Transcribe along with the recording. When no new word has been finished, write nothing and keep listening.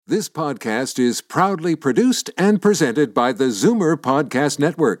This podcast is proudly produced and presented by the Zoomer Podcast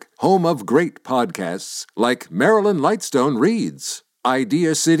Network, home of great podcasts like Marilyn Lightstone Reads,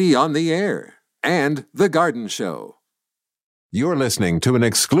 Idea City on the Air, and The Garden Show. You're listening to an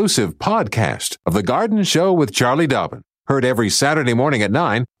exclusive podcast of The Garden Show with Charlie Dobbin, heard every Saturday morning at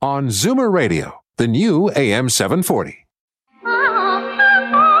 9 on Zoomer Radio, the new AM 740.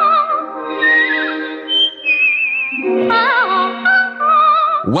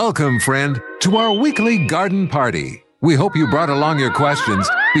 Welcome, friend, to our weekly garden party. We hope you brought along your questions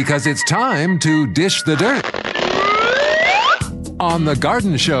because it's time to dish the dirt. On The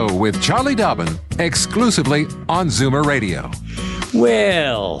Garden Show with Charlie Dobbin, exclusively on Zoomer Radio.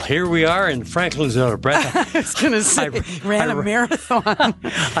 Well, here we are, and Franklin's out of breath. I was going to say, ran a marathon.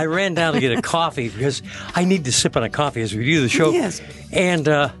 I ran down to get a coffee because I need to sip on a coffee as we do the show. Yes. And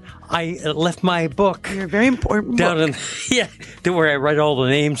I left my book. You're a very important down book. Where I write all the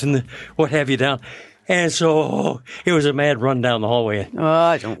names and what have you down. And so it was a mad run down the hallway.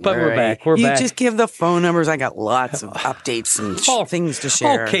 Oh, don't But worry. we're back. We're you back. just give the phone numbers. I got lots of updates and things to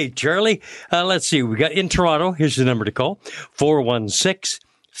share. Okay, Charlie. Let's see. We got in Toronto. Here's the number to call.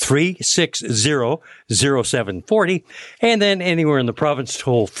 416-360-0740. And then anywhere in the province,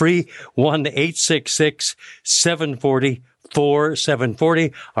 toll free, 1-866-740-4740.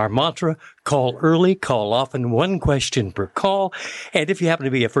 Our mantra, call early, call often, one question per call. And if you happen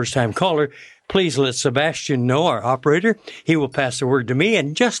to be a first-time caller, please let Sebastian know, our operator. He will pass the word to me.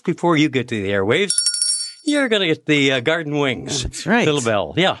 And just before you get to the airwaves, you're going to get the garden wings. That's right. Little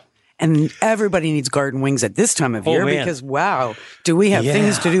bell. Yeah. And everybody needs garden wings at this time of year man. because, wow, do we have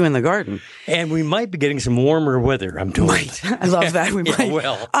things to do in the garden. And we might be getting some warmer weather, I'm told. I love that. We might.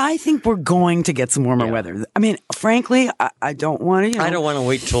 Well. I think we're going to get some warmer weather. I mean, frankly, I don't want to, I don't want to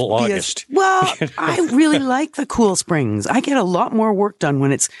wait till August. Well, I really like the cool springs. I get a lot more work done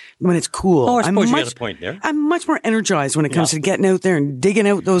when it's cool. Oh, I suppose you got a point there. I'm much more energized when it comes to getting out there and digging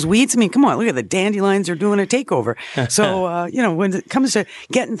out those weeds. I mean, come on, look at the dandelions are doing a takeover. So, when it comes to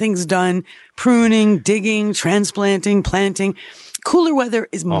getting things done, pruning, digging, transplanting, planting, cooler weather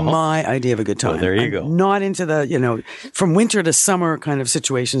is my idea of a good time. Well, there you go. Not into the, from winter to summer kind of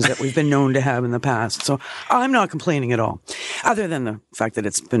situations that we've been known to have in the past. So I'm not complaining at all, other than the fact that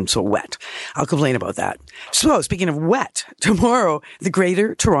it's been so wet. I'll complain about that. So speaking of wet, tomorrow, the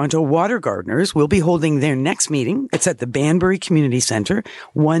Greater Toronto Water Gardeners will be holding their next meeting. It's at the Banbury Community Centre,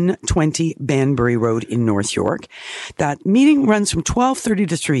 120 Banbury Road in North York. That meeting runs from 12:30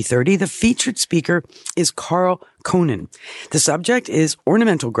 to 3:30. The featured speaker is Carl Conan. The subject is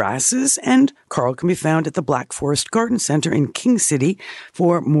ornamental grasses, and Carl can be found at the Black Forest Garden Centre in King City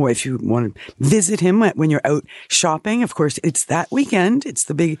for more. If you want to visit him when you're out shopping, of course, it's that weekend. It's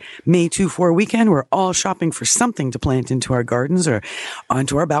the big May 2-4 weekend. We're all shopping for something to plant into our gardens or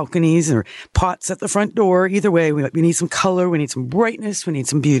onto our balconies or pots at the front door. Either way, we need some color, we need some brightness, we need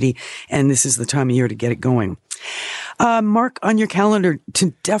some beauty, and this is the time of year to get it going. Mark on your calendar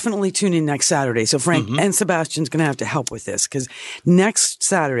to definitely tune in next Saturday. So Frank and Sebastian's going to have to help with this because next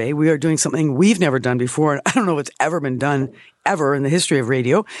Saturday we are doing something we've never done before. And I don't know if it's ever been done ever in the history of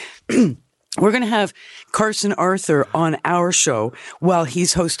radio. We're going to have Carson Arthur on our show while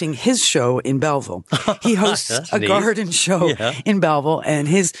he's hosting his show in Belleville. He hosts a garden show in Belleville, and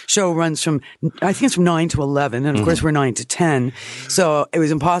his show runs from 9 to 11, and of course we're 9 to 10. So it was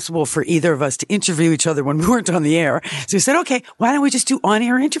impossible for either of us to interview each other when we weren't on the air. So we said, okay, why don't we just do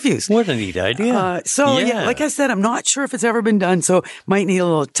on-air interviews? What a neat idea. Like I said, I'm not sure if it's ever been done, so might need a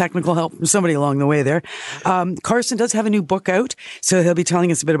little technical help from somebody along the way there. Carson does have a new book out, so he'll be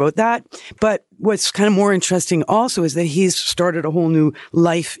telling us a bit about that. But what's kind of more interesting also is that he's started a whole new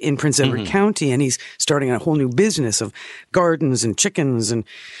life in Prince Edward County, and he's starting a whole new business of gardens and chickens and,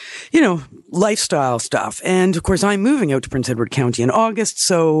 lifestyle stuff. And of course, I'm moving out to Prince Edward County in August.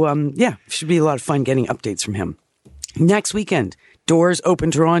 So, it should be a lot of fun getting updates from him. Next weekend, Doors Open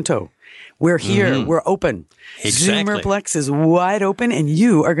Toronto. We're here. We're open. Exactly. Zoomerplex is wide open, and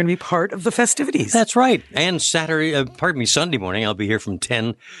you are going to be part of the festivities. That's right. And Sunday morning, I'll be here from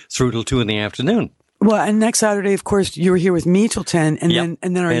 10 through till 2 in the afternoon. Well, and next Saturday, of course, you were here with me till 10, and then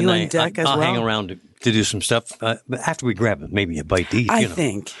are you on deck as well? I'll hang around to do some stuff after we grab maybe a bite to eat. I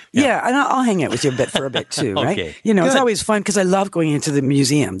think. Yeah, and I'll hang out with you for a bit too, right? Okay. It's always fun because I love going into the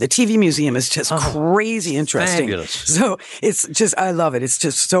museum. The TV museum is just crazy interesting. Fabulous. So it's just, I love it. It's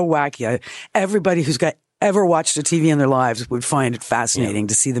just so wacky. Everybody who's ever watched a TV in their lives would find it fascinating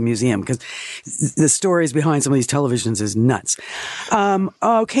to see the museum because the stories behind some of these televisions is nuts.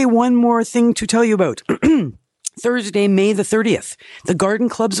 Okay, one more thing to tell you about. Thursday, May the 30th, the Garden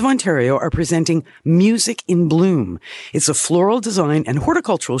Clubs of Ontario are presenting Music in Bloom. It's a floral design and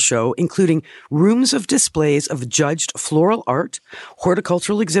horticultural show, including rooms of displays of judged floral art,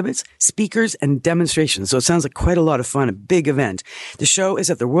 horticultural exhibits, speakers, and demonstrations. So it sounds like quite a lot of fun, a big event. The show is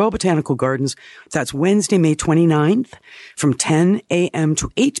at the Royal Botanical Gardens. That's Wednesday, May 29th from 10 a.m. to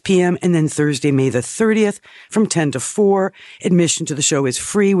 8 p.m. and then Thursday, May the 30th from 10 to 4. Admission to the show is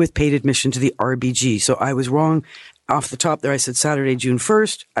free with paid admission to the RBG. So I was wrong. Off the top there, I said Saturday, June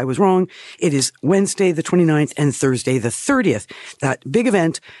 1st. I was wrong. It is Wednesday, the 29th and Thursday, the 30th. That big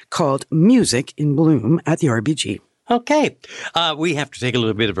event called Music in Bloom at the RBG. Okay. We have to take a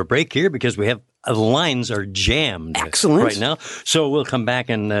little bit of a break here because we have the lines are jammed right now. So we'll come back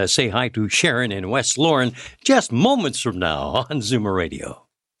and say hi to Sharon in West Lorne just moments from now on Zoomer Radio.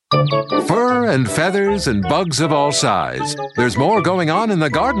 Fur and feathers and bugs of all size. There's more going on in the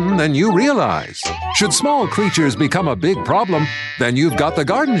garden than you realize. Should small creatures become a big problem, then you've got The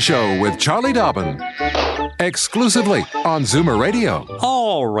Garden Show with Charlie Dobbin. Exclusively on Zoomer Radio.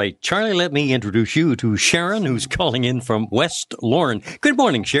 All right, Charlie, let me introduce you to Sharon, who's calling in from West Lorne. Good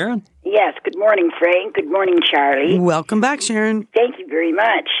morning, Sharon. Yes, good morning, Frank. Good morning, Charlie. Welcome back, Sharon. Thank you very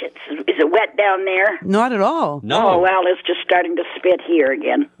much. Is it wet down there? Not at all. No. Oh, well, it's just starting to spit here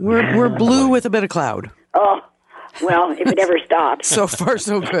again. We're blue with a bit of cloud. Oh, well, if it ever stops. So far,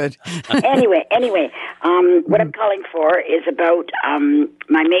 so good. Anyway, what I'm calling for is about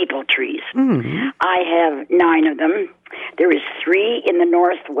my maple trees. Mm-hmm. I have 9 of them. There is 3 in the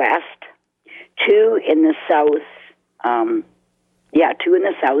northwest, 2 in the south, 2 in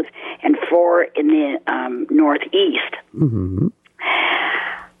the south, and 4 in the northeast. Mm-hmm.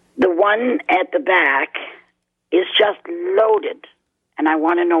 The one at the back is just loaded, and I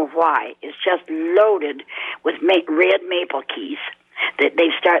want to know why. It's just loaded with red maple keys. The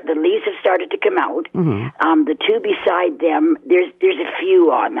leaves have started to come out. Mm-hmm. The 2 beside them, there's a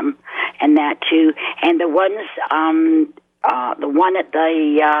few on them, and that too. And the ones, the one at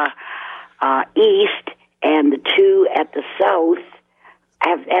the east and the 2 at the south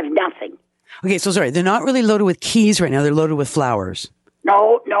have nothing. Okay, so sorry, they're not really loaded with keys right now. They're loaded with flowers.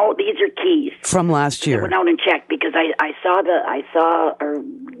 No, these are keys From last year. I went out and checked because I saw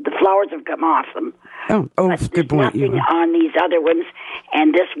the flowers have come off them. Oh, good point. Nothing on these other ones,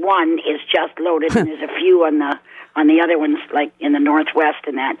 and this one is just loaded, and there's a few on the other ones, like in the northwest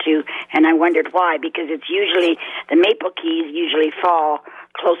and that too. And I wondered why, because it's usually the maple keys usually fall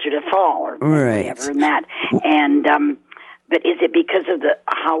closer to fall or whatever, and that. And but is it because of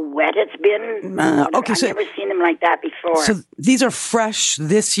how wet it's been? I've never seen them like that before. So these are fresh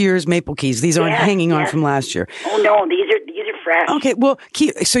this year's maple keys. These aren't hanging on from last year. Oh no, these are fresh. Okay, well,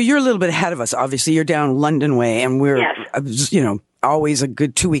 so you're a little bit ahead of us. Obviously, you're down London way, and we're always a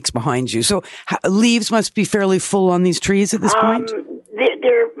good 2 weeks behind you. So leaves must be fairly full on these trees at this point.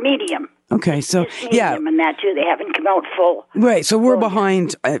 They're medium. Okay, so medium and that too. They haven't come out full. Right, so we're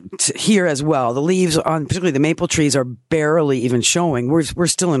behind here as well. The leaves on, particularly the maple trees, are barely even showing. We're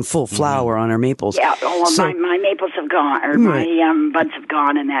still in full flower on our maples. Yeah, my maples have gone, or my buds have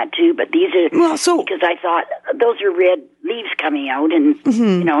gone, and that too. But these are because I thought those are red leaves coming out, and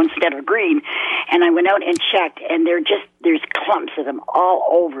instead of green. And I went out and checked, and there's clumps of them all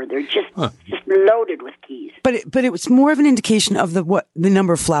over. They're just loaded with keys. But it was more of an indication of the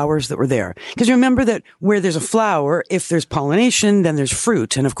number of flowers that were there. Because remember that where there's a flower, if there's pollination, then there's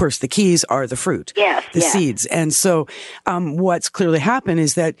fruit. And of course, the keys are the fruit, the seeds. And so what's clearly happened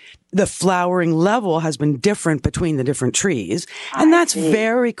is that the flowering level has been different between the different trees. And that's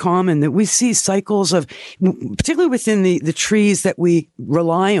very common that we see cycles of, particularly within the trees that we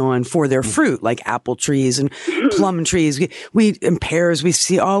rely on for their fruit, like apple trees and plum trees. In pears,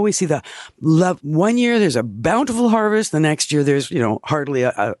 we always see the one year there's a bountiful harvest. The next year there's, hardly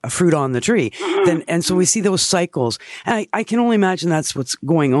a fruit on the tree. And so we see those cycles. And I can only imagine that's what's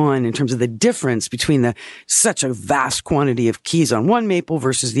going on in terms of the difference between such a vast quantity of keys on one maple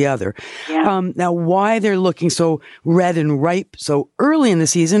versus the other. Yeah. Now, why they're looking so red and ripe so early in the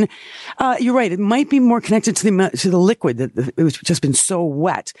season, you're right. It might be more connected to the liquid, that it's just been so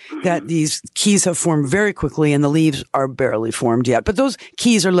wet that these keys have formed very quickly and the leaves are barely formed yet. But those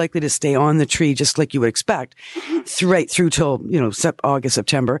keys are likely to stay on the tree just like you would expect right through till, August,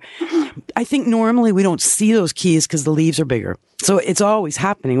 September. I think normally we don't see those keys because the leaves are bigger. So it's always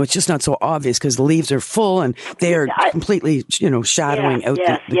happening. It's just not so obvious because the leaves are full and they are completely, shadowing out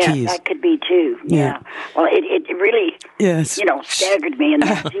the keys. That could be too. Yeah. Well, it really, staggered me in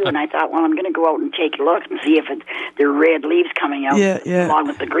that too. And I thought, well, I'm going to go out and take a look and see if there are red leaves coming out along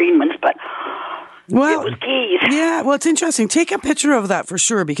with the green ones. But Well, it was keys. yeah, well, it's interesting. Take a picture of that for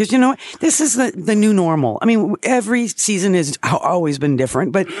sure, because you know what? This is the new normal. I mean, every season has always been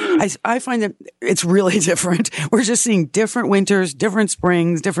different, but I find that it's really different. We're just seeing different winters, different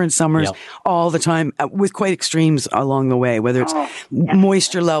springs, different summers all the time, with quite extremes along the way, whether it's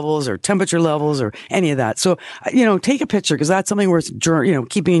moisture levels or temperature levels or any of that. So, you know, take a picture, because that's something worth, you know,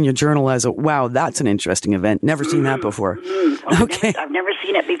 keeping in your journal as a, wow, that's an interesting event. Never seen that before. Okay. I've never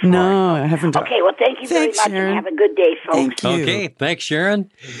seen it before. No, I haven't. Okay, well, thank you very much, Sharon. and have a good day, folks. Thank you. Okay, thanks,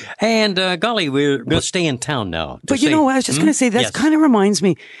 Sharon. And golly, we're going to stay in town now. But you know what? I was just going to say, that kind of reminds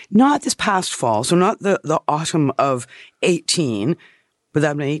me, not this past fall, so not the autumn of 18, but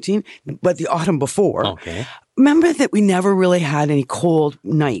that would have been 18, but the autumn before. Okay. Remember that we never really had any cold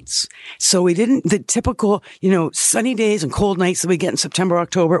nights. So we didn't, the typical, you know, sunny days and cold nights that we get in September,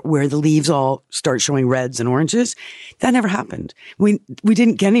 October, where the leaves all start showing reds and oranges. That never happened. We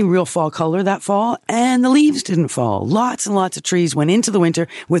didn't get any real fall color that fall, and the leaves didn't fall. Lots and lots of trees went into the winter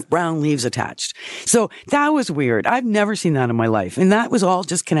with brown leaves attached. So that was weird. I've never seen that in my life. And that was all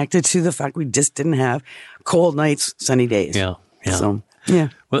just connected to the fact we just didn't have cold nights, sunny days. Yeah. So, yeah.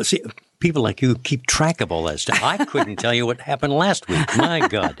 Well, see, people like you keep track of all that stuff. I couldn't tell you what happened last week. My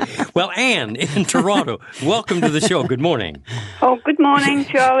God. Well, Anne in Toronto, welcome to the show. Good morning. Oh, good morning,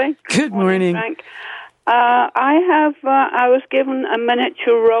 Charlie. Good morning. Frank. I was given a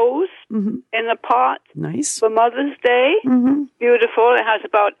miniature rose in a pot Nice. for Mother's Day. Beautiful. It has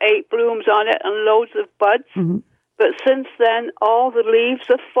about 8 blooms on it and loads of buds. But since then, all the leaves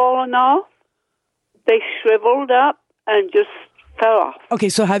have fallen off. They shriveled up and just fell off. Okay,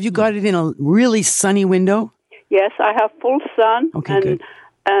 so have you got it in a really sunny window? Yes, I have full sun Okay,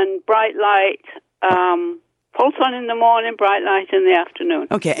 and bright light. Full sun in the morning, bright light in the afternoon.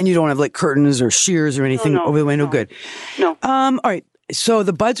 Okay, and you don't have like curtains or shears or anything No, over the window? no. Good. No. All right. So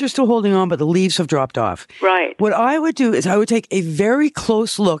the buds are still holding on, but the leaves have dropped off. Right. What I would do is I would take a very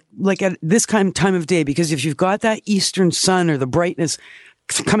close look, like at this time of day, because if you've got that eastern sun or the brightness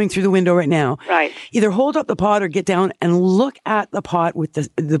coming through the window right now, Right. either hold up the pot or get down and look at the pot with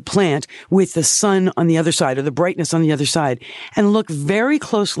the plant with the sun on the other side or the brightness on the other side, and look very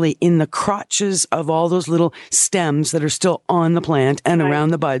closely in the crotches of all those little stems that are still on the plant and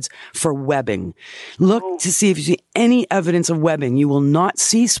around the buds for webbing. Look to see if you see any evidence of webbing. You will not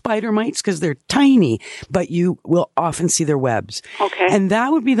see spider mites because they're tiny, but you will often see their webs. Okay. And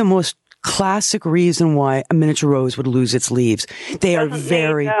that would be the most classic reason why a miniature rose would lose its leaves. They are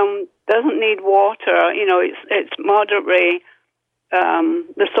very... doesn't need water. You know, it's moderately...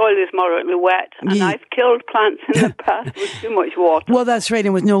 the soil is moderately wet, and I've killed plants in the past with too much water. Well, that's right.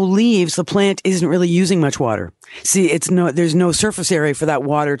 And with no leaves, the plant isn't really using much water. See, there's no surface area for that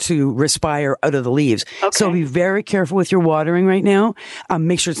water to respire out of the leaves. Okay. So be very careful with your watering right now.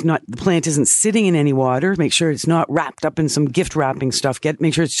 Make sure the plant isn't sitting in any water. Make sure it's not wrapped up in some gift wrapping stuff.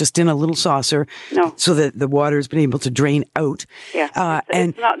 Make sure it's just in a little saucer. No. So that the water has been able to drain out. Yeah, and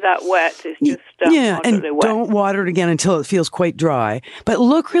it's not that wet. It's just and moderately wet. don't water it again until it feels quite dry. But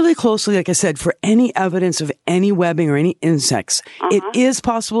look really closely, like I said, for any evidence of any webbing or any insects. It is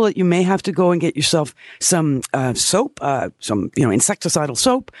possible that you may have to go and get yourself some soap, some insecticidal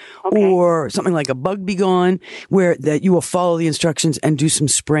soap, or something like a Bug Be Gone, where that you will follow the instructions and do some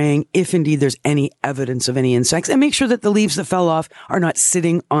spraying if indeed there's any evidence of any insects, and make sure that the leaves that fell off are not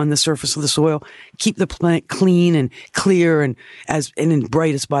sitting on the surface of the soil. Keep the plant clean and clear and as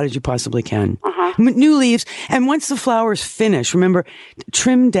bright a spot as you possibly can. New leaves, and once the flowers finish, remember,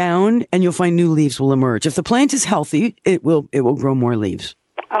 trim down and you'll find new leaves will emerge. If the plant is healthy, it will grow more leaves.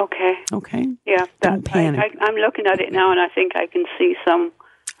 Okay. Okay. Yeah. Don't panic. I'm looking at it now, and I think I can see some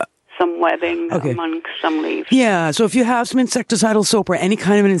webbing among some leaves. Yeah, so if you have some insecticidal soap or any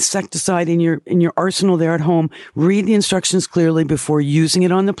kind of an insecticide in your arsenal there at home, read the instructions clearly before using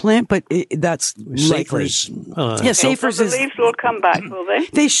it on the plant, but that's likely. Safer's So the leaves will come back, will they?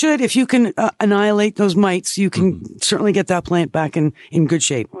 They should. If you can annihilate those mites, you can certainly get that plant back in good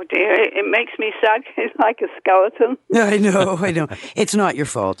shape. Oh dear, it makes me sad. It's like a skeleton. I know. It's not your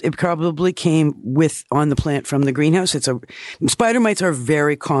fault. It probably came on the plant from the greenhouse. Spider mites are a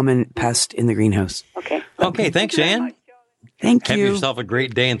very common pest in the greenhouse. Okay, thanks, Anne. Thank you. Have yourself a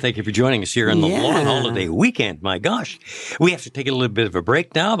great day, and thank you for joining us here on the long holiday weekend. My gosh. We have to take a little bit of a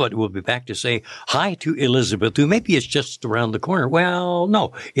break now, but we'll be back to say hi to Elizabeth, who maybe is just around the corner. Well,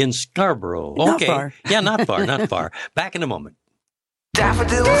 no, in Scarborough. Okay. Not far. Yeah, not far. Back in a moment.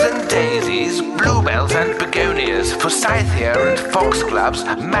 Daffodils and daisies, bluebells and begonias, forsythia and foxgloves,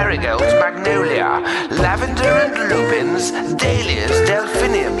 marigolds, magnolia, lavender and lupins, dahlias,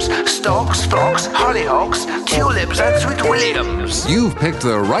 delphiniums, stalks, phlox, hollyhocks, tulips and sweet williams. You've picked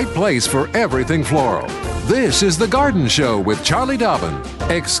the right place for everything floral. This is The Garden Show with Charlie Dobbin,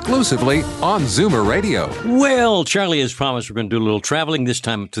 exclusively on Zoomer Radio. Well, Charlie has promised we're going to do a little traveling, this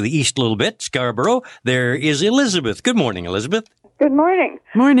time to the east a little bit, Scarborough. There is Elizabeth. Good morning, Elizabeth. Good morning.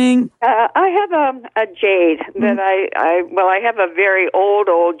 Morning. I have a jade that I have a very old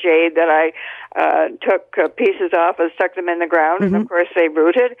jade that I took pieces off and stuck them in the ground, and of course they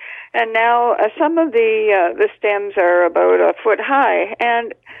rooted. And now some of the stems are about a foot high,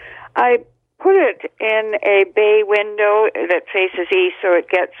 and I put it in a bay window that faces east, so it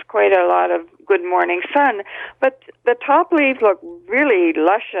gets quite a lot of good morning sun. But the top leaves look really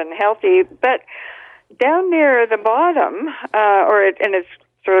lush and healthy, but down near the bottom, and it's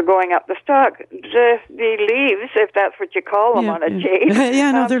sort of going up the stalk, the leaves, if that's what you call them on a jade.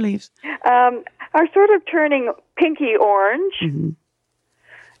 Yeah, no, they're leaves. Are sort of turning pinky orange. Mm-hmm.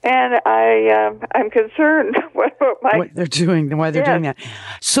 And I'm concerned what they're doing, why they're doing that.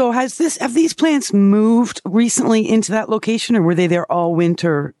 So have these plants moved recently into that location, or were they there all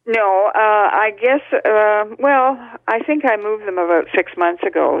winter? No, I guess, I think I moved them about 6 months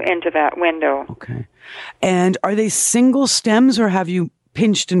ago into that window. Okay. And are they single stems, or have you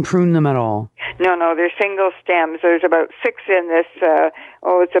pinched and pruned them at all? No, they're single stems. There's about 6 in this,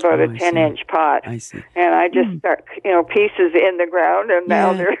 it's about a 10-inch pot. I see. And I just stuck, pieces in the ground, and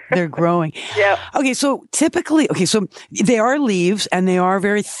now they're growing. Yeah. Okay, so typically, so they are leaves, and they are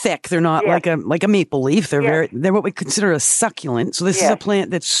very thick. They're not like a maple leaf. They're they're what we consider a succulent. So this is a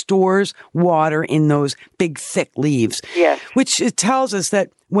plant that stores water in those big, thick leaves. Yes. Which it tells us that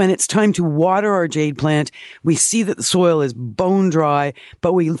when it's time to water our jade plant, we see that the soil is bone dry,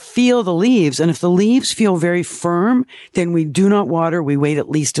 but we feel the leaves. And if the leaves feel very firm, then we do not water. We wait at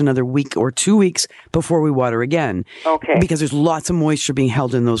least another week or 2 weeks before we water again. Okay. Because there's lots of moisture being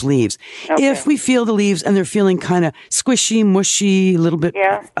held in those leaves. Okay. If we feel the leaves and they're feeling kind of squishy, mushy, a little bit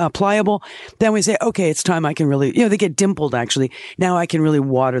pliable, then we say, okay, it's time I can really, they get dimpled actually. Now I can really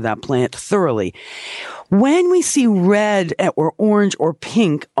water that plant thoroughly. When we see red or orange or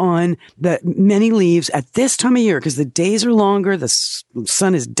pink on the many leaves at this time of year, because the days are longer, the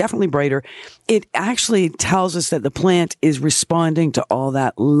sun is definitely brighter, it actually tells us that the plant is responding to all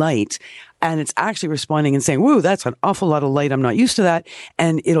that light. And it's actually responding and saying, whoa, that's an awful lot of light. I'm not used to that.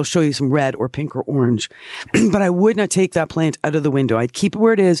 And it'll show you some red or pink or orange. But I would not take that plant out of the window. I'd keep it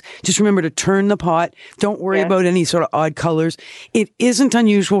where it is. Just remember to turn the pot. Don't worry about any sort of odd colors. It isn't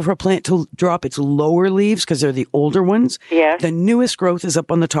unusual for a plant to drop its lower leaves because they're the older ones. Yes. The newest growth is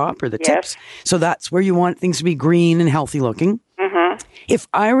up on the top or the tips. So that's where you want things to be green and healthy looking. If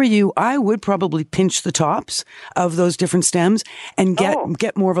I were you, I would probably pinch the tops of those different stems and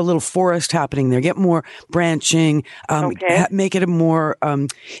get more of a little forest happening there. Get more branching. Make it a more.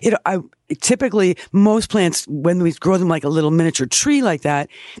 Typically, most plants, when we grow them like a little miniature tree like that,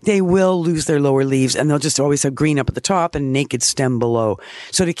 they will lose their lower leaves and they'll just always have green up at the top and naked stem below.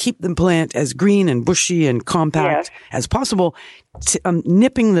 So to keep the plant as green and bushy and compact as possible,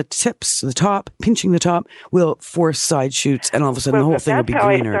 nipping the tips, the top, pinching the top will force side shoots, and all of a sudden the whole thing will be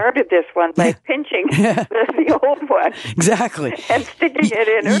greener. That's how I started this one, by pinching the old one. Exactly. And sticking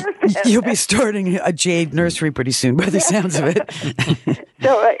it in earth. You'll be starting a jade nursery pretty soon by the sounds of it.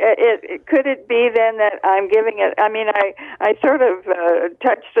 So could it be then that I'm giving it, I sort of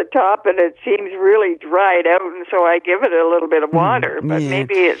touch the top and it seems really dried out, and so I give it a little bit of water, but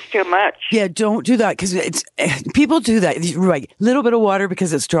maybe it's too much. Yeah, don't do that, because people do that. Right. Little bit of water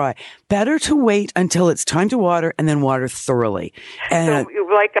because it's dry. Better to wait until it's time to water and then water thoroughly. And so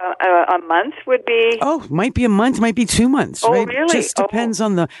like a month would be? Oh, might be a month, might be 2 months. Oh, right? really? Just depends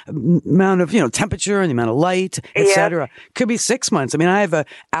on the amount of, temperature and the amount of light, etc. Could be 6 months. I have a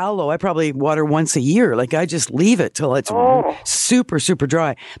aloe. I probably water once a year. Like I just leave it till it's super, super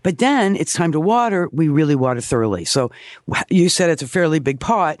dry. But then it's time to water. We really water thoroughly. So you said it's a fairly big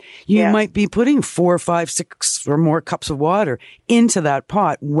pot. You might be putting 4, 5, 6 or more cups of water into that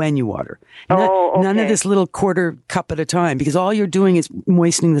pot when you water. None of this little quarter cup at a time, because all you're doing is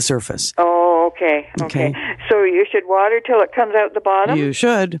moistening the surface. Oh, okay. So you should water till it comes out the bottom? You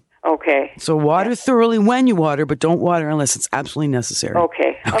should. Okay. So water thoroughly when you water, but don't water unless it's absolutely necessary.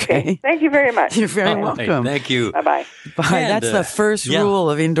 Okay. Thank you very much. You're very welcome. Thank you. Bye-bye. Bye. That's the first rule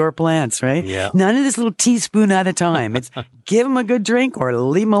of indoor plants, right? Yeah. None of this little teaspoon at a time. It's give them a good drink or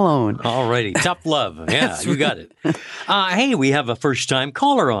leave them alone. All righty. Tough love. Yeah, you got it. Hey, we have a first-time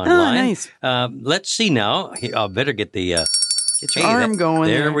caller online. Oh, nice. Let's see now. I better get the... Get your arm going.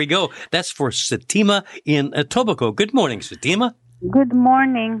 There we go. That's for Satima in Etobicoke. Good morning, Satima. Good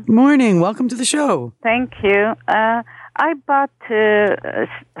morning. Morning. Welcome to the show. Thank you. I bought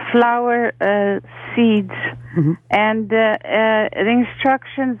flower seeds, and the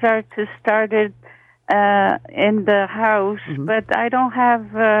instructions are to start it in the house, but I don't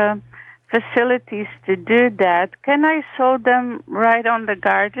have facilities to do that. Can I sow them right on the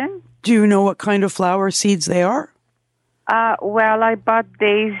garden? Do you know what kind of flower seeds they are? Well, I bought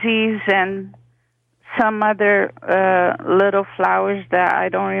daisies and some other little flowers that I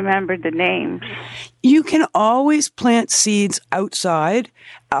don't remember the names. You can always plant seeds outside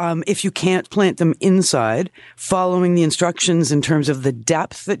if you can't plant them inside, following the instructions in terms of the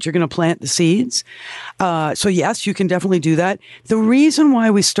depth that you're going to plant the seeds. So yes, you can definitely do that. The reason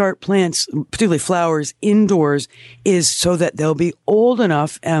why we start plants, particularly flowers, indoors is so that they'll be old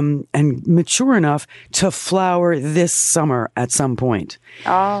enough and mature enough to flower this summer at some point.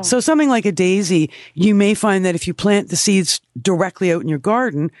 Oh. So something like a daisy, you may find that if you plant the seeds directly out in your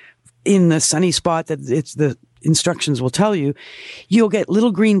garden, in the sunny spot that it's the instructions will tell you, you'll get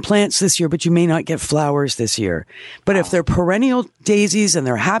little green plants this year, but you may not get flowers this year. But if they're perennial daisies and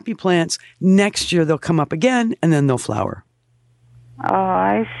they're happy plants, next year they'll come up again and then they'll flower. Oh,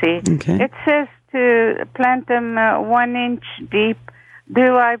 I see. Okay. It says to plant them 1 inch deep.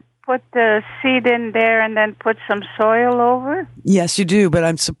 Do I put the seed in there and then put some soil over? Yes, you do, but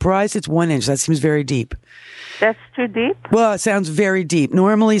I'm surprised it's 1 inch. That seems very deep. That's too deep? Well, it sounds very deep.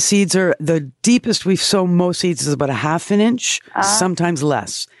 Normally, seeds are the deepest we've sown most seeds is about a half an inch, sometimes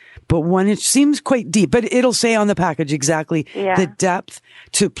less. But 1 inch seems quite deep. But it'll say on the package exactly the depth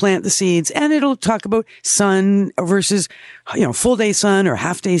to plant the seeds, and it'll talk about sun versus, full day sun or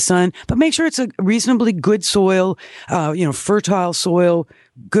half day sun. But make sure it's a reasonably good soil, fertile soil,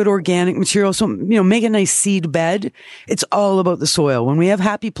 good organic material. So, make a nice seed bed. It's all about the soil. When we have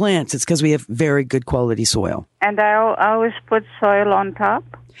happy plants, it's because we have very good quality soil. And I always put soil on top?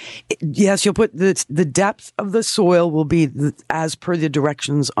 Yes, you'll put the depth of the soil will be as per the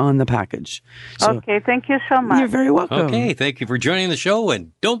directions on the package. So, okay, thank you so much. You're very welcome. Okay, thank you for joining the show,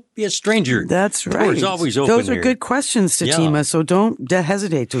 and don't be a stranger. That's right. Door's always open. Those are here. good questions, Satima, so don't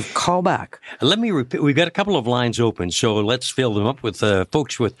hesitate to call back. Let me repeat. We've got a couple of lines open, so let's fill them up with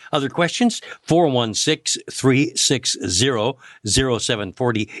folks with other questions.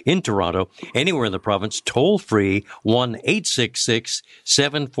 416-360-0740 in Toronto, anywhere in the province, toll free,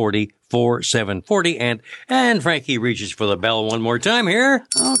 1-866-740-4740. And Frankie reaches for the bell one more time here.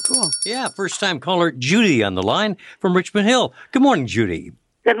 Oh, cool. Yeah, first-time caller Judy on the line from Richmond Hill. Good morning, Judy.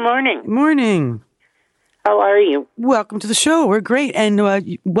 Good morning. Morning. How are you? Welcome to the show. We're great. And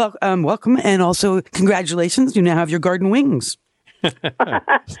welcome. And also, congratulations. You now have your garden wings.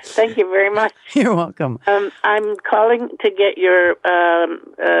 Thank you very much. You're welcome. I'm calling to get your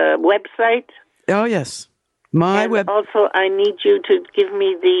website. Oh, yes. Also, I need you to give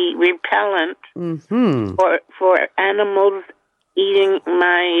me the repellent for animals eating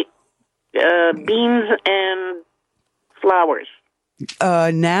my beans and flowers.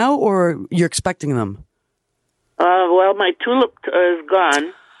 Now, or you're expecting them? Well, my tulip is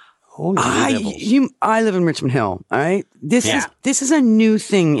gone. I live in Richmond Hill. All right, this is a new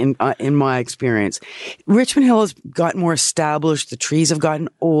thing in my experience. Richmond Hill has gotten more established. The trees have gotten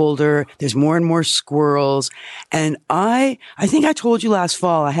older. There's more and more squirrels. And I think I told you last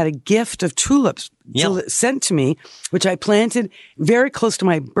fall I had a gift of tulips sent to me, which I planted very close to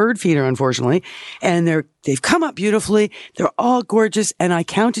my bird feeder, unfortunately. And they've come up beautifully. They're all gorgeous. And I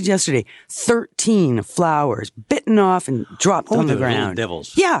counted yesterday 13 flowers bitten off and dropped on the ground. Little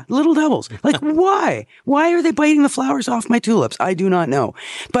devils. Yeah, little devils. Like, why? Why are they biting the flowers off my tulips? I do not know.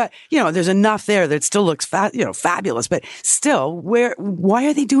 But, there's enough there that it still looks fabulous. But still, why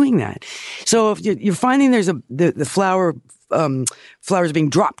are they doing that? So if you're finding there's the flowers being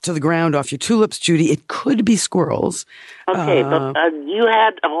dropped to the ground off your tulips, Judy, it could be squirrels. Okay, but you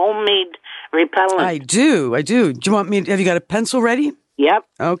had a homemade repellent. I do. Do you want me? Have you got a pencil ready? Yep.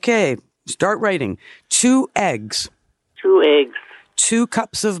 Okay. Start writing. 2 eggs. 2 eggs. 2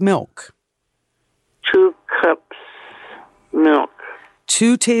 cups of milk. 2 cups milk.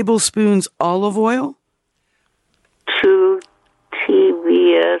 2 tablespoons olive oil. 2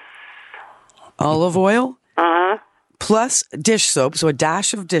 TBS olive oil. Plus dish soap, so a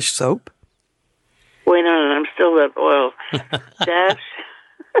dash of dish soap. Wait a minute, I'm still at oil. Dash.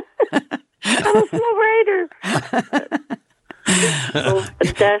 I'm a slow writer.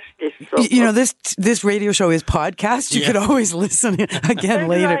 Fantastic. You know, this radio show is podcast. You could always listen again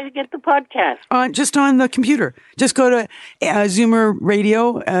later. Where do I get the podcast? Just on the computer. Just go to Zoomer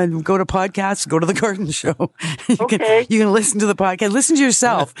Radio and go to podcasts. Go to the Garden Show. You can listen to the podcast. Listen to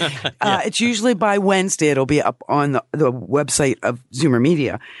yourself. It's usually by Wednesday. It'll be up on the website of Zoomer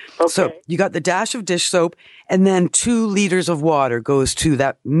Media. Okay. So you got the dash of dish soap, and then 2 liters of water goes to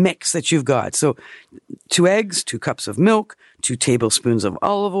that mix that you've got. So 2 eggs, 2 cups of milk, 2 tablespoons of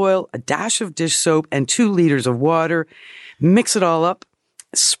olive oil, a dash of dish soap, and 2 liters of water. Mix it all up.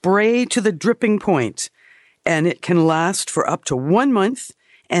 Spray to the dripping point, and it can last for up to 1 month,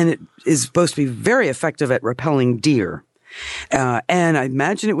 and it is supposed to be very effective at repelling deer. And I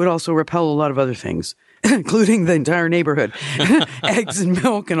imagine it would also repel a lot of other things, including the entire neighborhood. Eggs and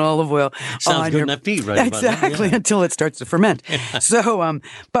milk and olive oil. Sounds good enough to eat, right? Exactly, until it starts to ferment. So,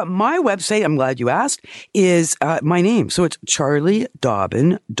 but my website, I'm glad you asked, is my name. So it's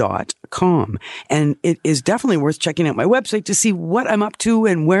charliedobbin.com. And it is definitely worth checking out my website to see what I'm up to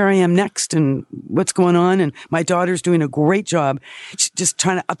and where I am next and what's going on. And my daughter's doing a great job just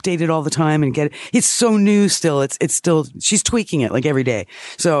trying to update it all the time and get it. It's so new still. It's still, she's tweaking it like every day.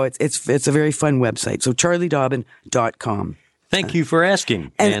 So it's a very fun website. So charliedobbin.com. Thank you for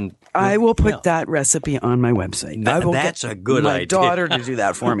asking. And I will put that recipe on my website. That's a good idea. My daughter to do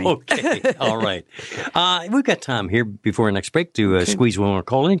that for me. Okay. All right. We've got time here before our next break to squeeze one more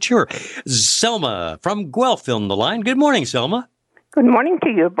call in. Sure. Selma from Guelph on the line. Good morning, Selma. Good morning to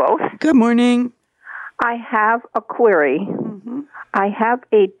you both. Good morning. I have a query. Mm-hmm. I have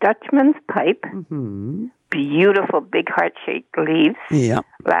a Dutchman's pipe. Mm-hmm. Beautiful big heart-shaped leaves. Yeah.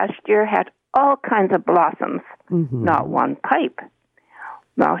 Last year had all kinds of blossoms, not one pipe.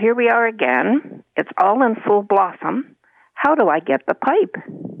 Now here we are again. It's all in full blossom. How do I get the pipe?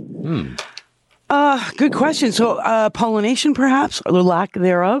 Good question. So pollination perhaps, or the lack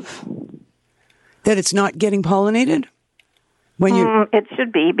thereof? That it's not getting pollinated? It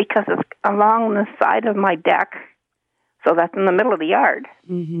should be because it's along the side of my deck. So that's in the middle of the yard.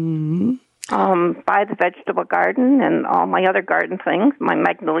 Mm-hmm. By the vegetable garden and all my other garden things, my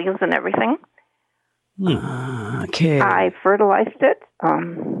magnolias and everything. Okay. I fertilized it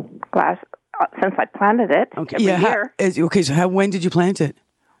since I planted it every year. So when did you plant it?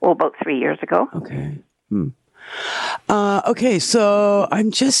 Well, about 3 years ago. Okay. Okay, so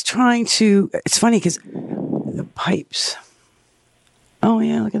I'm just trying to... It's funny because the pipes... Oh,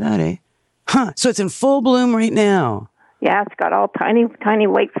 yeah, look at that, eh? Huh, so it's in full bloom right now. Yeah, it's got all tiny, tiny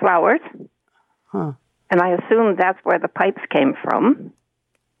white flowers. Huh. And I assume that's where the pipes came from.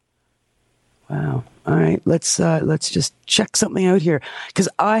 Wow. All right, let's just check something out here because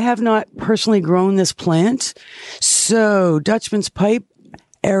I have not personally grown this plant. So Dutchman's pipe,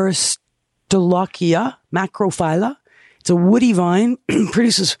 Aristolochia macrophylla. It's a woody vine,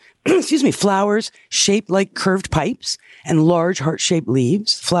 produces flowers shaped like curved pipes and large heart-shaped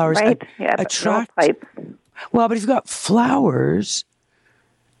leaves. Flowers attract. No pipe. Well, but if you've got flowers,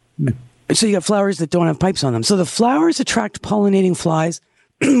 so you got flowers that don't have pipes on them. So the flowers attract pollinating flies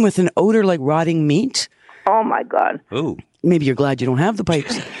with an odor like rotting meat. Oh my God! Ooh. Maybe you're glad you don't have the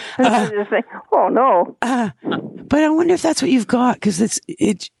pipes. Oh no! But I wonder if that's what you've got because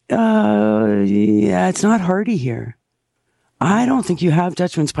it's not hardy here. I don't think you have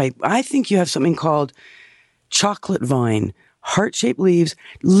Dutchman's pipe. I think you have something called chocolate vine. Heart-shaped leaves,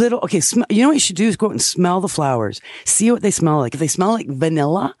 you know what you should do is go out and smell the flowers. See what they smell like. If they smell like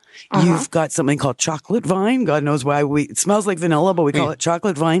vanilla, you've got something called chocolate vine. God knows why it smells like vanilla, but we call it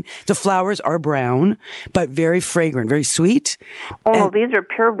chocolate vine. The flowers are brown, but very fragrant, very sweet. Oh, these are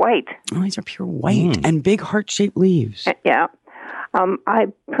pure white. Oh, these are pure white and big heart-shaped leaves. Yeah. I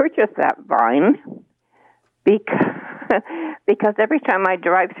purchased that vine because every time I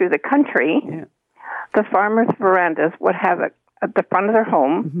drive through the country, the farmers' verandas would have it at the front of their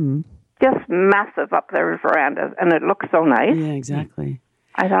home, just massive up their verandas, and it looks so nice. Yeah, exactly.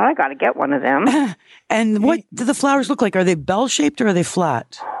 I thought I got to get one of them. And what do the flowers look like? Are they bell-shaped or are they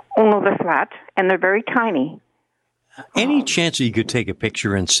flat? Oh, no, they're flat, and they're very tiny. Any chance that you could take a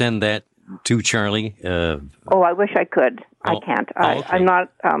picture and send that to Charlie? I wish I could. I can't. Okay. I'm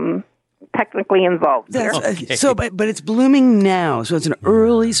not technically involved there. Okay. So, but it's blooming now. So it's an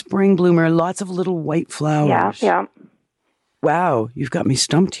early spring bloomer. Lots of little white flowers. Yeah. Wow, you've got me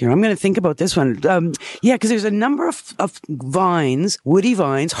stumped here. I'm going to think about this one. Yeah, because there's a number of vines, woody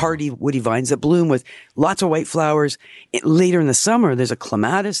vines, hardy woody vines that bloom with lots of white flowers. Later in the summer, there's a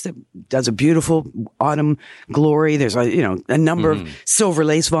clematis that does a beautiful autumn glory. There's a number of silver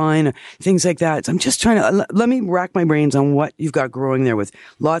lace vine, things like that. So I'm just trying to let me rack my brains on what you've got growing there with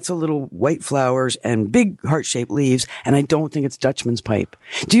lots of little white flowers and big heart-shaped leaves. And I don't think it's Dutchman's pipe.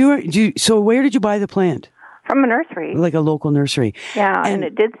 So where did you buy the plant? From a nursery. Like a local nursery. Yeah, and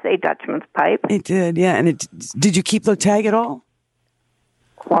it did say Dutchman's pipe. It did, yeah. And did you keep the tag at all?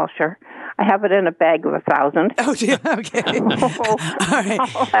 Well, sure. I have it in a bag of 1,000. Oh, yeah, okay. All right.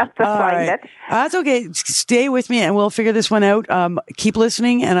 I'll have to find it. That's okay. Stay with me, and we'll figure this one out. Keep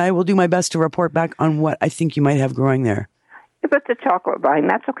listening, and I will do my best to report back on what I think you might have growing there. If it's a chocolate vine,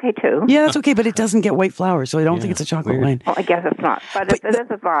 that's okay, too. Yeah, that's okay, but it doesn't get white flowers, so I don't think it's a chocolate vine. Well, I guess it's not. But if it is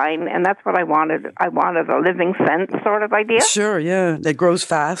a vine, and that's what I wanted. I wanted a living fence sort of idea. Sure, yeah. That grows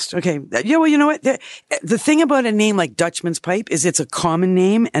fast. Okay. Yeah, well, you know what? The thing about a name like Dutchman's Pipe is it's a common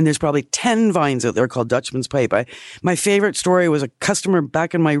name, and there's probably 10 vines out there called Dutchman's Pipe. My favorite story was a customer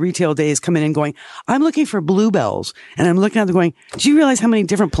back in my retail days coming in going, I'm looking for bluebells. And I'm looking at them going, do you realize how many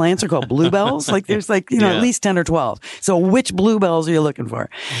different plants are called bluebells? Like there's at least 10 or 12. So which bluebells are you looking for?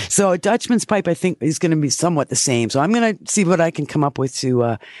 So a Dutchman's Pipe, I think, is going to be somewhat the same. So I'm going to see what I can come up with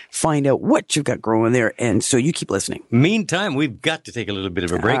to find out what you've got growing there. And so you keep listening. Meantime, we've got to take a little bit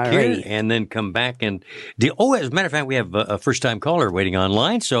of a break here and then come back. And as a matter of fact, we have a first-time caller waiting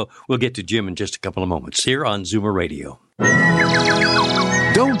online. So we'll get to Jim in just a couple of moments here on Zoomer Radio.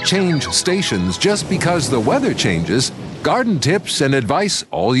 Don't change stations just because the weather changes. Garden tips and advice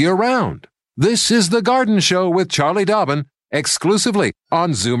all year round. This is The Garden Show with Charlie Dobbin, exclusively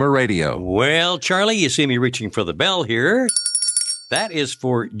on Zoomer Radio. Well, Charlie, you see me reaching for the bell here. That is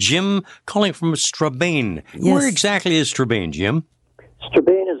for Jim calling from Strabane. Yes. Where exactly is Strabane, Jim?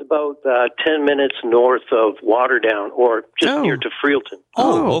 Strabane is about 10 minutes north of Waterdown, or just near to Freelton.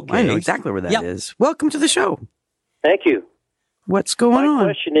 Oh, okay. I know exactly where that is. Welcome to the show. Thank you. What's going on? My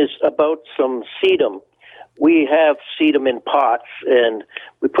question is about some sedum. We have sedum in pots, and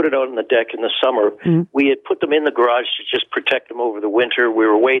we put it out on the deck in the summer. Mm-hmm. We had put them in the garage to just protect them over the winter. We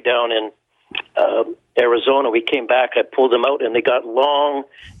were way down in Arizona. We came back, I pulled them out, and they got long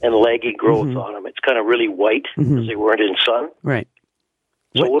and leggy growth on them. It's kind of really white because they weren't in sun. Right.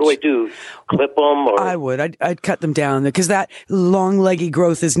 So what do I do? Clip them? Or? I would. I'd cut them down because that long leggy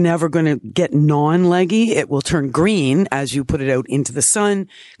growth is never going to get non-leggy. It will turn green as you put it out into the sun.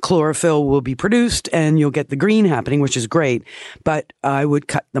 Chlorophyll will be produced and you'll get the green happening, which is great. But I would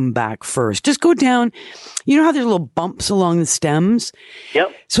cut them back first. Just go down. You know how there's little bumps along the stems?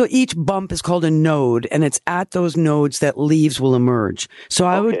 Yep. So each bump is called a node, and it's at those nodes that leaves will emerge. So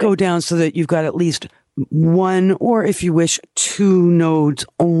I would go down so that you've got at least one, or if you wish, two nodes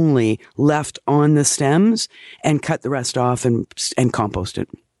only left on the stems, and cut the rest off and compost it.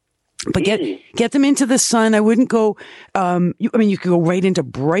 But get them into the sun. I wouldn't go, you could go right into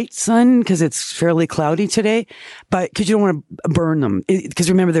bright sun because it's fairly cloudy today, but because you don't want to burn them.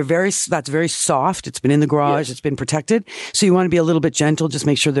 Because remember, that's very soft. It's been in the garage. It's been protected. So you want to be a little bit gentle. Just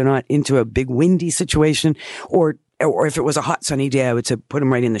make sure they're not into a big windy situation, or if it was a hot sunny day, I would say put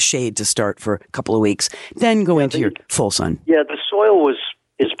them right in the shade to start for a couple of weeks. Then go into your full sun. Yeah, the soil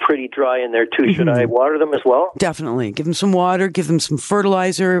is pretty dry in there too. Should I water them as well? Definitely. Give them some water, give them some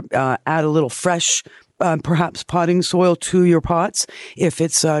fertilizer, add a little fresh, perhaps potting soil to your pots if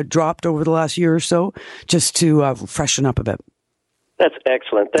it's dropped over the last year or so, just to freshen up a bit. That's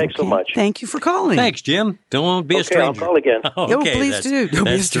excellent. Thanks so much. Thank you for calling. Thanks, Jim. Don't be a stranger. I'll call again. Please do. Don't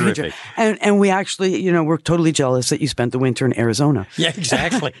be a stranger. And we actually, we're totally jealous that you spent the winter in Arizona. Yeah,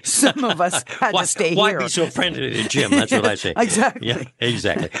 exactly. Some of us had to stay here. Why be so friendly to Jim? That's what I say. Exactly. Yeah,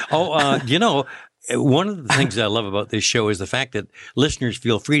 exactly. One of the things I love about this show is the fact that listeners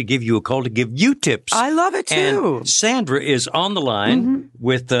feel free to give you a call to give you tips. I love it too. And Sandra is on the line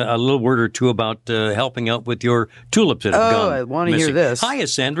with a little word or two about helping out with your tulips that have gone I want to hear this. Hiya,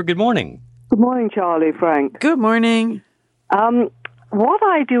 Sandra. Good morning. Good morning, Charlie, Frank. Good morning. What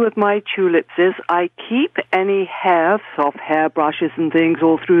I do with my tulips is I keep any hairs of hairbrushes and things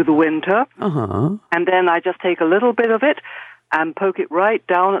all through the winter. And then I just take a little bit of it and poke it right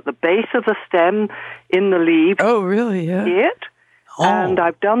down at the base of the stem in the leaves. Oh, really? Yeah. And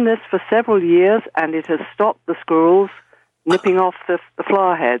I've done this for several years, and it has stopped the squirrels nipping off the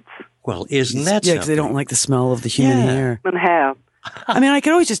flower heads. Well, isn't that something? Because they don't like the smell of the human hair. Human hair. I mean, I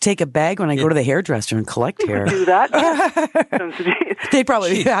could always just take a bag when I go to the hairdresser and collect hair. Do that. They'd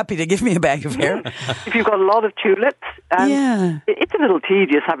probably be happy to give me a bag of hair. If you've got a lot of tulips, it's a little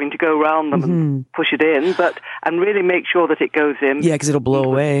tedious having to go around them and push it in, and really make sure that it goes in. Yeah, because it'll blow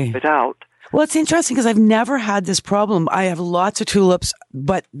away. It out. Well, it's interesting because I've never had this problem. I have lots of tulips,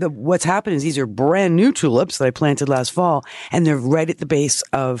 but what's happened is these are brand new tulips that I planted last fall, and they're right at the base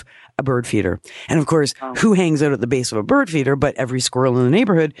of a bird feeder. And of course, who hangs out at the base of a bird feeder but every squirrel in the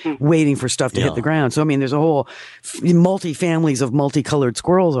neighborhood waiting for stuff to hit the ground? So, I mean, there's a whole multi-families of multicolored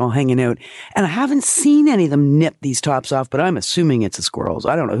squirrels all hanging out. And I haven't seen any of them nip these tops off, but I'm assuming it's the squirrels.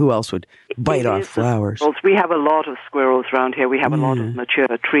 I don't know who else would bite off flowers. We have a lot of squirrels around here. We have a lot of mature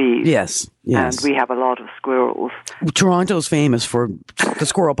trees. Yes. And we have a lot of squirrels. Toronto's famous for the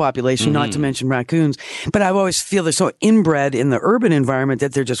squirrel population, not to mention raccoons. But I always feel they're so inbred in the urban environment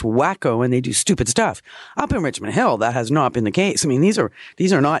that they're just wacko and they do stupid stuff. Up in Richmond Hill, that has not been the case. I mean, these are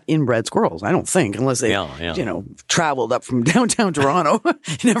not inbred squirrels, I don't think, unless they, traveled up from downtown Toronto.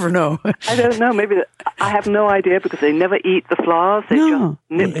 You never know. I don't know. Maybe I have no idea because they never eat the flowers. They just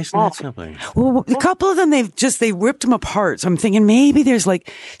nip them off. Well, a couple of them, they ripped them apart. So I'm thinking maybe there's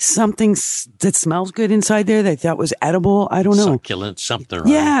like something that smells good inside there that I thought was edible. I don't know. Succulent, something. Right?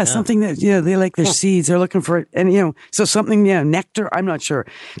 Yeah, something that, they like their seeds. They're looking for it. And, so something, nectar. I'm not sure.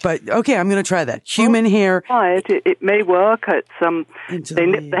 But, okay, I'm going to try that. Human hair. It may work. They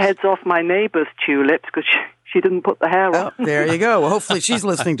nipped the heads off my neighbor's tulips because she didn't put the hair on. Oh, there you go. Well, hopefully she's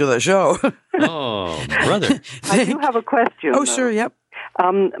listening to the show. Oh, brother. I do have a question. Oh, sure, yep.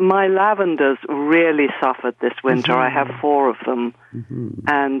 My lavenders really suffered this winter. I have 4 of them.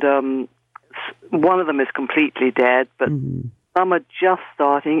 And one of them is completely dead, but some are just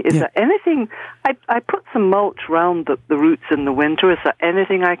starting. Is there anything... I put some mulch around the roots in the winter. Is there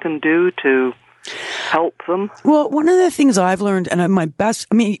anything I can do to help them? Well, one of the things I've learned, and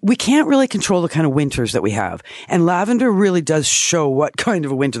we can't really control the kind of winters that we have. And lavender really does show what kind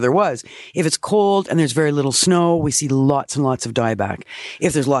of a winter there was. If it's cold and there's very little snow, we see lots and lots of dieback.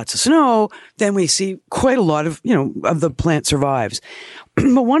 If there's lots of snow, then we see quite a lot of, of the plant survives.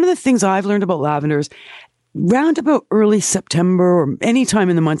 But one of the things I've learned about lavender is round about early September or any time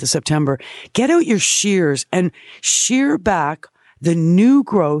in the month of September, get out your shears and shear back the new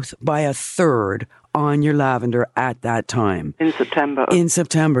growth by 1/3 on your lavender at that time. In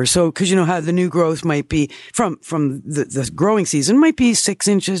September. So, because you know how the new growth might be from the growing season might be 6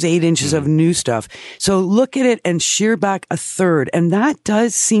 inches, 8 inches of new stuff. So look at it and shear back 1/3. And that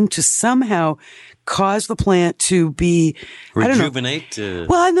does seem to somehow cause the plant to be rejuvenate.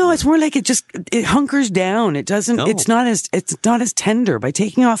 Well, no, it's more like it hunkers down. It doesn't. No. It's not as tender. By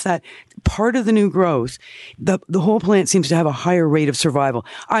taking off that part of the new growth, the whole plant seems to have a higher rate of survival.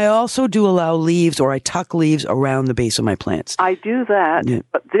 I also do allow leaves, or I tuck leaves around the base of my plants. I do that,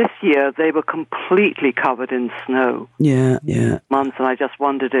 but this year they were completely covered in snow. Yeah. Months, and I just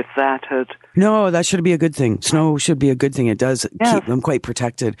wondered if that had. No, that should be a good thing. Snow should be a good thing. It does keep them quite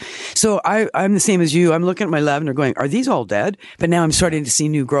protected. So I'm the same as you. I'm looking at my lavender going, are these all dead? But now I'm starting to see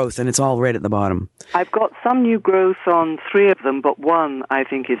new growth, and it's all right at the bottom. I've got some new growth on 3 of them, but one I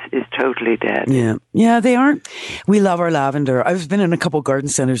think is totally dead. Yeah, they aren't. We love our lavender. I've been in a couple garden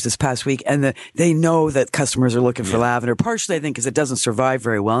centers this past week, and they know that customers are looking for lavender. Partially, I think, because it doesn't survive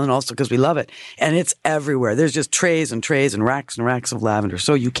very well, and also because we love it. And it's everywhere. There's just trays and trays and racks of lavender.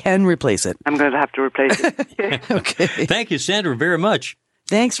 So you can replace it. I'm going to have to replace it. Okay. Thank you, Sandra, very much.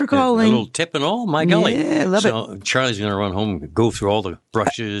 Thanks for calling. A little tip and all, my golly. Yeah, love it. So Charlie's going to run home and go through all the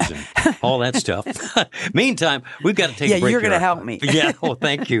brushes and all that stuff. Meantime, we've got to take a break. Yeah, you're going to here. help me. Yeah,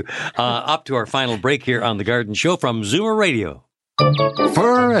 thank you. Up to our final break here on The Garden Show from Zoomer Radio.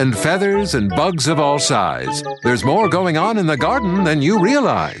 Fur and feathers and bugs of all size. There's more going on in the garden than you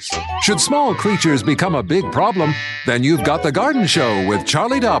realize. Should small creatures become a big problem, then you've got The Garden Show with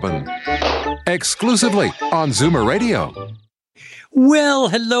Charlie Dobbin. Exclusively on Zoomer Radio. Well,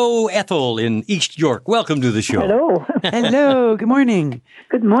 hello, Ethel in East York. Welcome to the show. Hello. Hello. Good morning.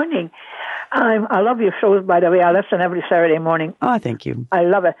 Good morning. I love your shows, by the way. I listen every Saturday morning. Oh, thank you. I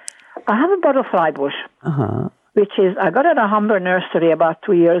love it. I have a butterfly bush, which is, I got it at a Humber nursery about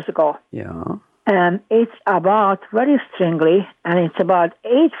 2 years ago. Yeah. And it's about very stringly, and it's about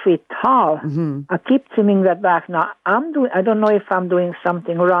 8 feet tall. Mm-hmm. I keep trimming that back. Now, I don't know if I'm doing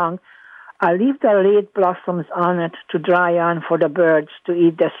something wrong. I leave the late blossoms on it to dry on for the birds to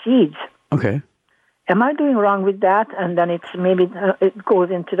eat the seeds. Okay. Am I doing wrong with that? And then it's maybe it goes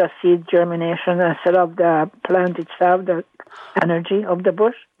into the seed germination instead of the plant itself, the energy of the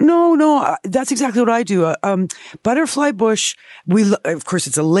bush? No, that's exactly what I do. Butterfly bush, of course,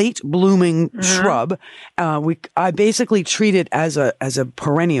 it's a late blooming shrub. I basically treat it as a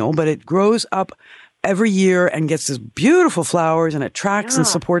perennial, but it grows up every year and gets these beautiful flowers and attracts and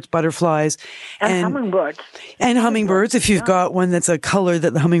supports butterflies. And hummingbirds. And hummingbirds, if you've got one that's a color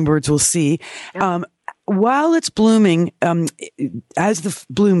that the hummingbirds will see. Yeah. While it's blooming, as the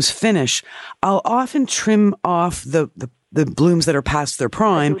blooms finish, I'll often trim off the blooms that are past their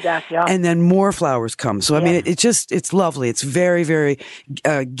prime, and then more flowers come. So, I mean, it's lovely. It's very, very,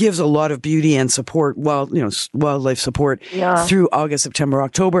 gives a lot of beauty and support, wildlife support through August, September,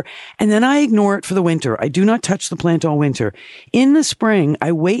 October. And then I ignore it for the winter. I do not touch the plant all winter. In the spring,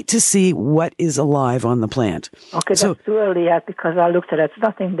 I wait to see what is alive on the plant. Okay, so, that's too early yet because I looked at it. It's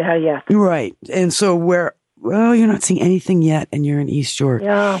nothing there yet. Right. And so you're not seeing anything yet, and you're in East York.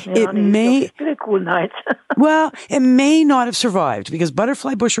 It's pretty cool nights. Well, it may not have survived because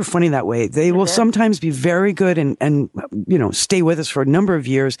butterfly bush are funny that way. They will sometimes be very good and stay with us for a number of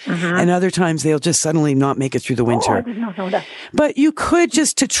years, and other times they'll just suddenly not make it through the winter. Oh, I did not know that. But you could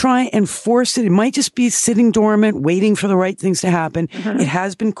just to try and force it. It might just be sitting dormant, waiting for the right things to happen. It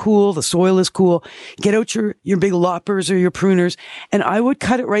has been cool. The soil is cool. Get out your big loppers or your pruners, and I would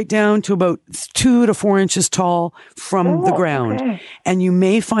cut it right down to about 2 to 4 inches tall from the ground. Okay. And you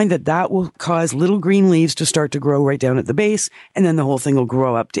may find that will cause little green leaves to start to grow right down at the base, and then the whole thing will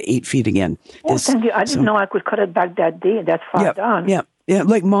grow up to 8 feet again. Thank you. I didn't know I could cut it back that far down. Yeah,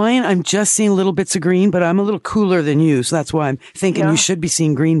 like mine, I'm just seeing little bits of green, but I'm a little cooler than you, so that's why I'm thinking you should be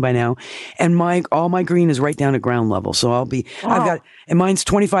seeing green by now. And all my green is right down at ground level, so and mine's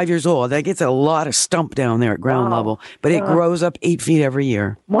 25 years old. That gets a lot of stump down there at ground level, but it grows up 8 feet every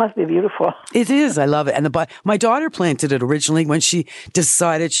year. Must be beautiful. It is. I love it. And my daughter planted it originally when she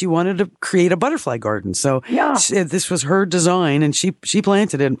decided she wanted to create a butterfly garden. So this was her design, and she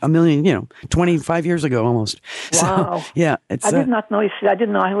planted it 25 years ago almost. Wow. So, I did not know. I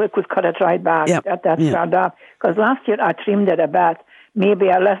didn't know I could cut it right back. Because last year I trimmed it about maybe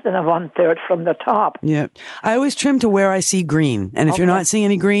less than 1/3 from the top. Yeah. I always trim to where I see green. And if you're not seeing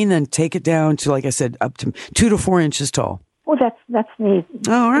any green, then take it down to, like I said, up to 2 to 4 inches tall. Oh, that's neat.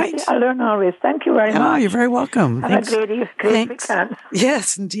 All right. I learn always. Thank you very much. Oh, you're very welcome. Have a great weekend.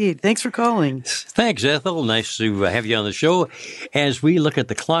 Yes, indeed. Thanks for calling. Thanks, Ethel. Nice to have you on the show. As we look at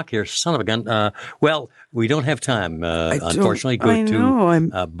the clock here, son of a gun, we don't have time, unfortunately. Go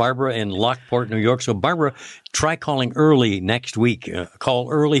to Barbara in Lockport, New York. So, Barbara, try calling early next week. Call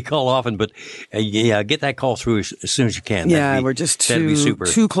early, call often, but get that call through as soon as you can. We're just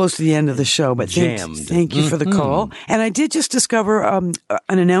too close to the end of the show, but thank you for the call. And I did just discover an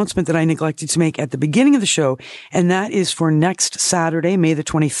announcement that I neglected to make at the beginning of the show, and that is for next Saturday, May the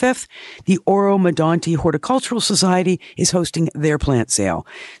 25th, the Oro Medonti Horticultural Society is hosting their plant sale.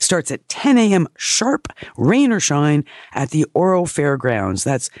 Starts at 10 a.m. sharp, rain or shine, at the Oro Fairgrounds.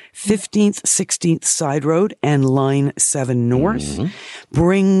 That's 15th, 16th Side Road and Line 7 North.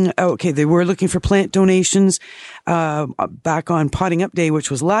 They were looking for plant donations back on Potting Up Day,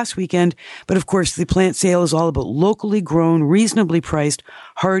 which was last weekend. But of course, the plant sale is all about locally grown, reasonably priced,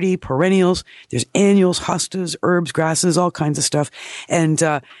 hardy perennials. There's annuals, hostas, herbs, grasses, all kinds of stuff. And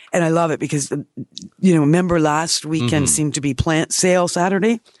I love it because, remember last weekend seemed to be plant sale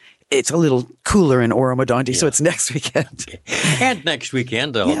Saturday? It's a little cooler in Oro Medonti, so it's next weekend. And next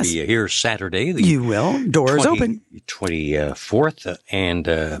weekend, I'll be here Saturday. You will. Doors open. 24th, and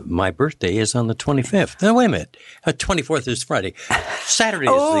my birthday is on the 25th. No, wait a minute. 24th is Friday. Saturday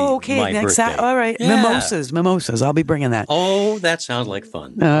is my birthday. All right. Yeah. Mimosas. I'll be bringing that. Oh, that sounds like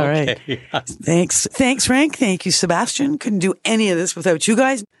fun. All right. Thanks, Frank. Thank you, Sebastian. Couldn't do any of this without you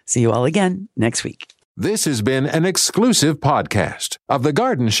guys. See you all again next week. This has been an exclusive podcast of The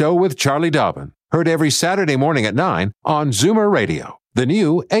Garden Show with Charlie Dobbin. Heard every Saturday morning at 9 on Zoomer Radio, the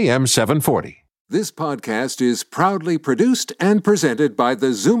new AM 740. This podcast is proudly produced and presented by the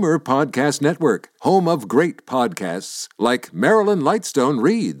Zoomer Podcast Network, home of great podcasts like Marilyn Lightstone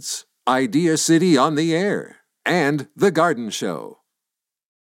Reads, Idea City on the Air, and The Garden Show.